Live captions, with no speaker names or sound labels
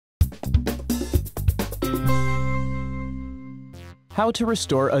How to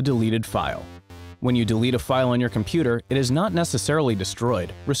restore a deleted file. When you delete a file on your computer, it is not necessarily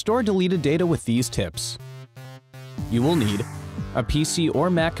destroyed. Restore deleted data with these tips. You will need a PC or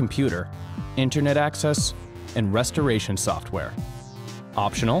Mac computer, internet access, and restoration software.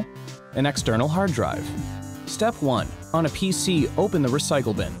 Optional, an external hard drive. Step 1. On a PC, open the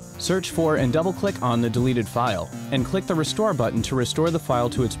recycle bin. Search for and double-click on the deleted file, and click the Restore button to restore the file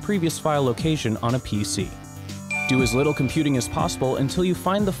to its previous file location on a PC. Do as little computing as possible until you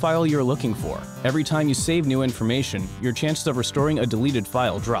find the file you're looking for. Every time you save new information, your chances of restoring a deleted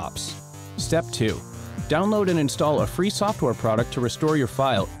file drops. Step 2. Download and install a free software product to restore your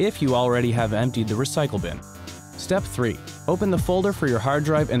file if you already have emptied the recycle bin. Step 3. Open the folder for your hard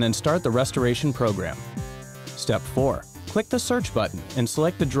drive and then start the restoration program. Step 4. Click the search button and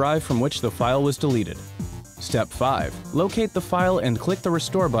select the drive from which the file was deleted. Step 5. Locate the file and click the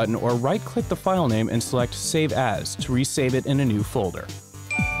Restore button or right-click the file name and select Save As to resave it in a new folder.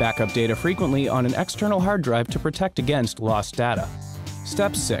 Backup data frequently on an external hard drive to protect against lost data.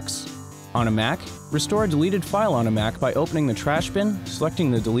 Step 6. On a Mac, restore a deleted file on a Mac by opening the trash bin,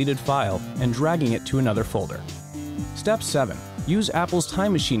 selecting the deleted file, and dragging it to another folder. Step 7. Use Apple's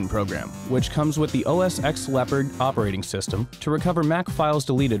Time Machine program, which comes with the OS X Leopard operating system, to recover Mac files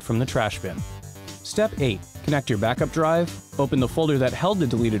deleted from the trash bin. Step 8. Connect your backup drive, open the folder that held the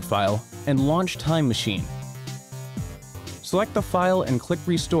deleted file, and launch Time Machine. Select the file and click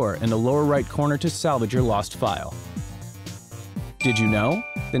Restore in the lower right corner to salvage your lost file. Did you know?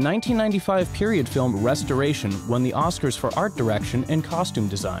 The 1995 period film Restoration won the Oscars for art direction and costume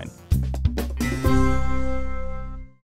design.